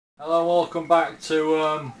Hello, welcome back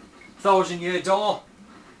to Thousand Year Door.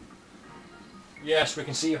 Yes, we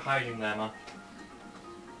can see you hiding there, man.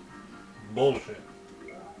 Bullshit.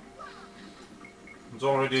 There's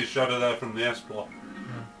already a shadow there from the S block.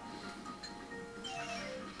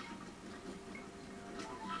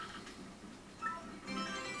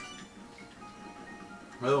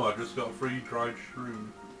 Oh, I just got a free dried shroom.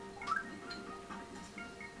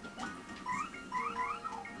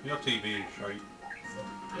 Your TV is shite.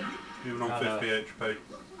 Even on 50 HP.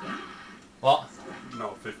 What?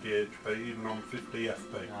 Not 50 HP, even on 50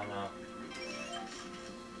 FP. I know.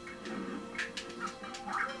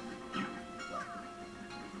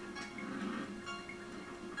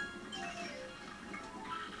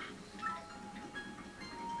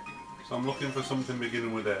 So I'm looking for something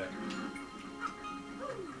beginning with A.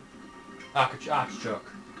 Artichoke.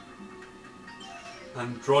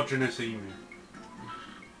 Androgynous emu.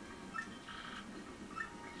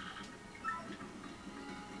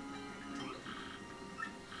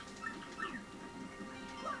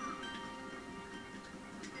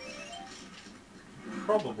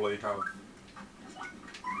 Probably have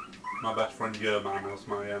my best friend Yerman as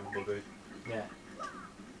my buddy. Yeah.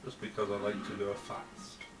 Just because I like to go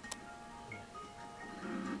fast.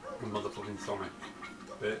 And motherfucking Sonic.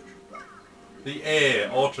 Bitch. The A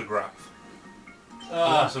autograph. He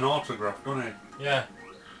wants an autograph, doesn't he? Yeah.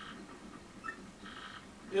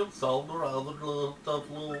 He'll solve the rather tough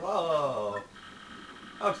little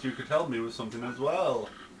perhaps you could help me with something as well.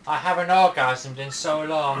 I haven't orgasmed in so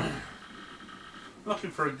long.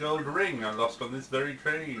 Looking for a gold ring I lost on this very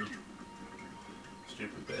train.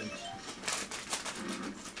 Stupid bitch.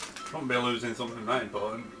 Wouldn't be losing something that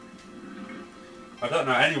important. I don't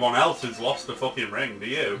know anyone else who's lost a fucking ring, do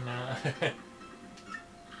you? No.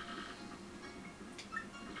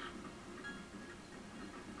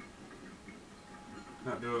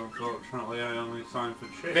 Can't do it, unfortunately. I only signed for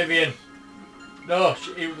chicks. Vivian. No,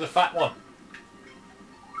 he was the fat one.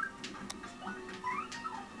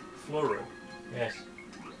 Flurry. Yes.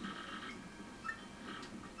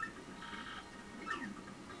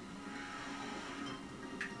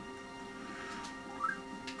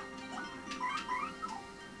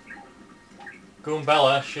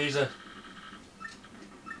 Goombella, she's a...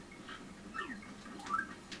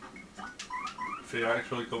 She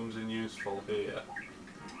actually comes in useful here.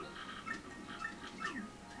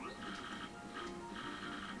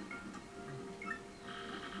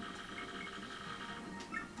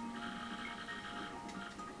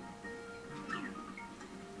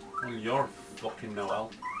 Well, you're fucking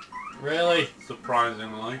Noel. Really?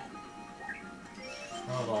 Surprisingly.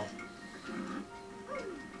 Hold on.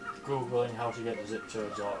 Googling how to get the Zip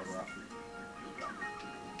Toad's autograph.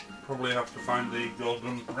 Probably have to find the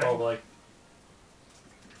golden ring. Probably.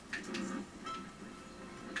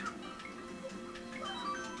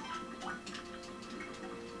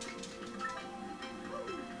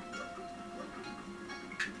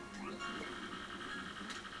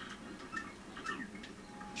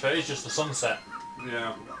 Today's just the sunset.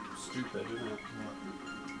 Yeah. Stupid, isn't it?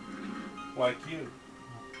 Yeah. Like you.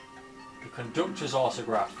 The conductor's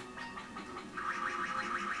autograph.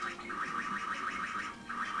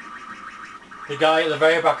 The guy at the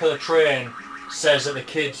very back of the train says that the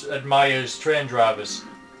kid admires train drivers.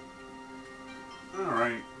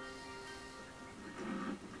 Alright.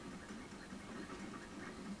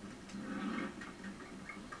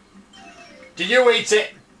 Did you eat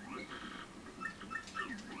it?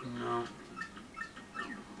 No.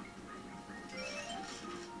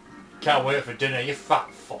 Can't wait for dinner, you fat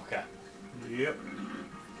fucker. Yep.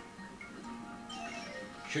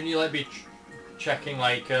 Shouldn't you like be checking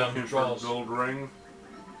like Looking for a drawers? gold ring.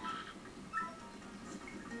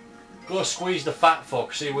 Go squeeze the fat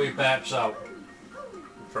fuck, see where he burps out.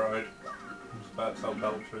 Tried. Just about to tell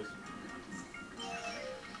Belters.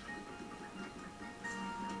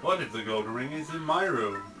 What if the golden ring is in my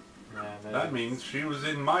room? Yeah, maybe. That means she was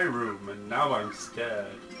in my room and now I'm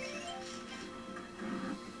scared.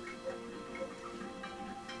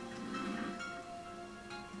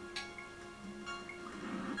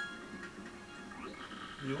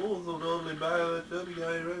 You also only buy the shitty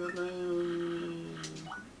guy.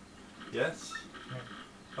 Yes?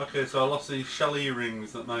 Yeah. Okay, so I lost these shell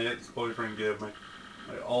earrings that my ex-boyfriend gave me.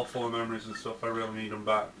 Like, all full of memories and stuff, I really need them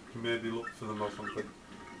back. Can you maybe look for them or something?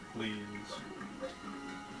 Please.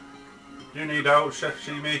 Do you need help, Chef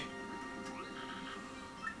Shimi?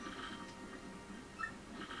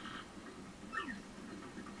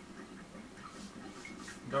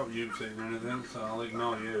 Doubt you've seen anything, so I'll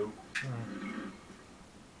ignore you.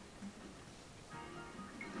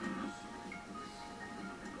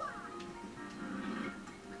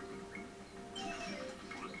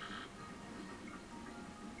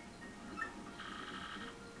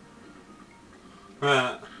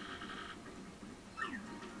 Let's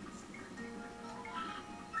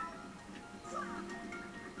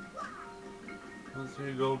see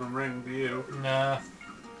a golden ring to you. Nah.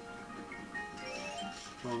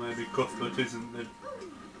 Well, maybe Cuthbert isn't the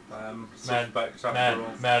suspect after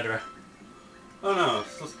all. Murderer. Oh no,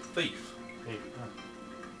 it's just a thief.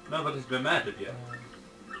 Nobody's been murdered yet.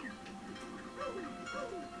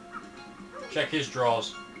 Check his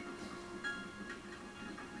drawers.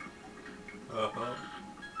 Uh-huh.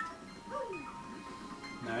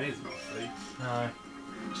 No, he's not a thief. No.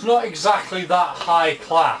 It's not exactly that high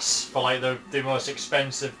class for like the most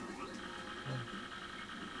expensive.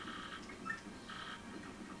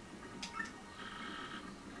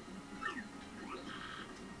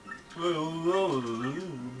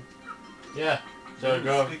 Yeah. So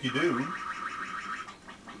go. Sticky doom.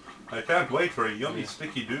 I can't wait for a yummy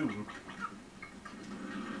sticky doom.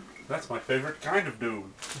 That's my favourite kind of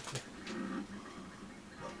doom.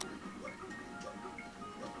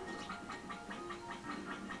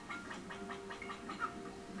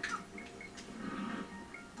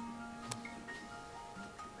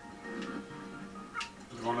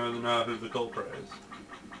 You want to know who the culprit is?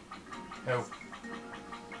 Who?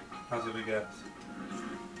 Hazard a guess.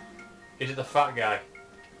 Is it the fat guy?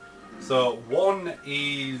 So one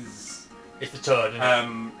is It's the Toad, isn't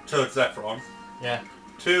it? Toad Zephron. Yeah.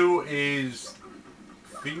 2 is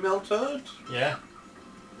female Toad. Yeah.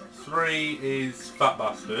 3 is fat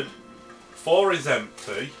bastard. 4 is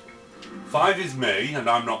empty. 5 is me, and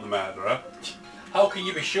I'm not the murderer. How can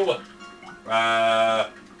you be sure? I'm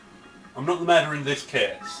not the murderer in this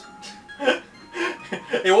case.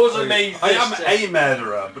 It wasn't me. I am a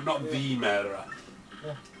murderer, but not the murderer.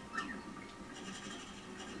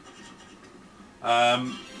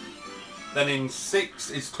 Then in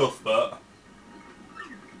 6 is Cuthbert.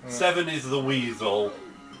 7 is the Weasel.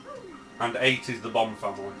 And 8 is the Bomb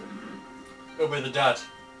family. Go with the dad.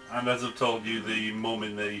 And as I've told you, the mum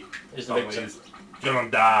in the Is the family victim. is gonna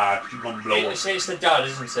die. She's gonna blow up. It's the dad,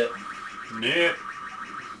 isn't it? Nope.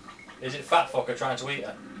 Is it fat fucker trying to eat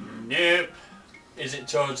her? Nope. Is it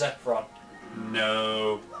Toad Zephron?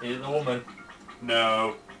 No. Is it the woman?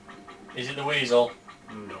 No. Is it the weasel?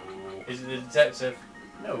 No. Is it the detective?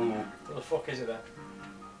 No. What the fuck is it then?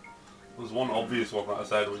 There's one obvious one that I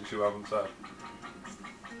said which you haven't said.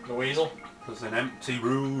 The weasel? There's an empty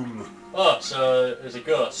room. Oh, so there's a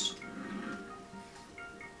ghost.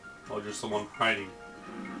 Or just someone hiding.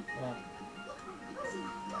 Oh.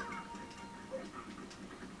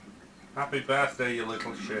 Happy birthday, you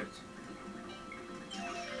little shit.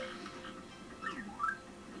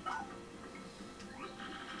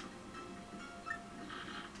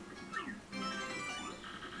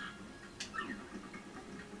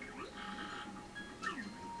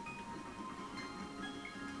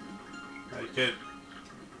 Hey kid.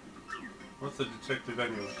 What's a detective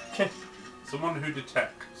anyway? Someone who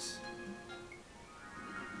detects.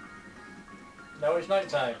 No, it's night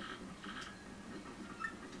time.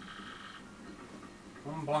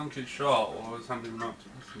 One blanket short while I was handing them out to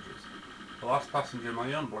passengers. The last passenger in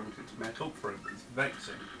my own blanket to make up for it. It's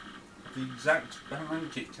vexing. The exact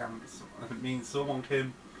blanket counts. It means someone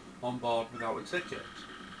came on board without a ticket.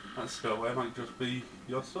 That stowaway might just be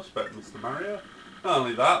your suspect, Mr. Mario. Not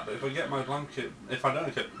only that, but if I don't get my blanket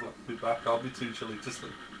back, I'll be too chilly to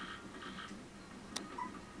sleep.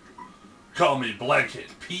 Call me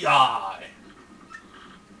Blanket P.I.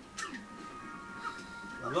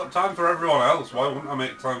 I've got time for everyone else, why wouldn't I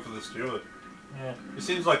make time for the steward? Yeah. He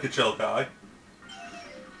seems like a chill guy.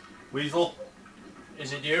 Weasel?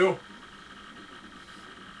 Is it you?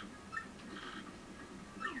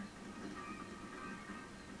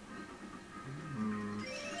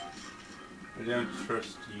 I don't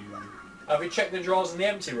trust you. Have you checked the drawers in the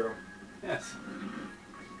empty room? Yes.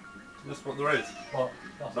 That's what there is. What?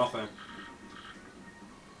 Nothing.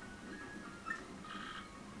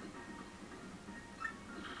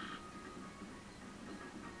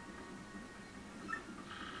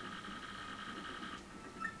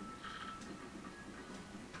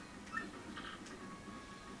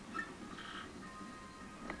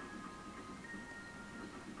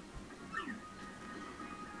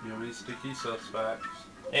 Yummy sticky suspects.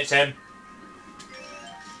 It's him.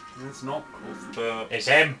 It's not Cuthbert. It's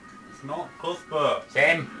him. It's not Cuthbert. It's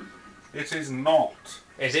him. It is not.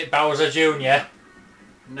 Is it Bowser Jr.?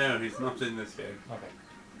 No, he's not in this game. Okay.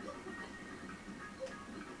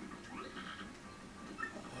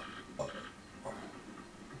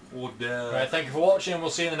 Right, thank you for watching. We'll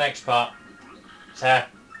see you in the next part. It's her.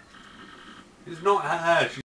 It's not her.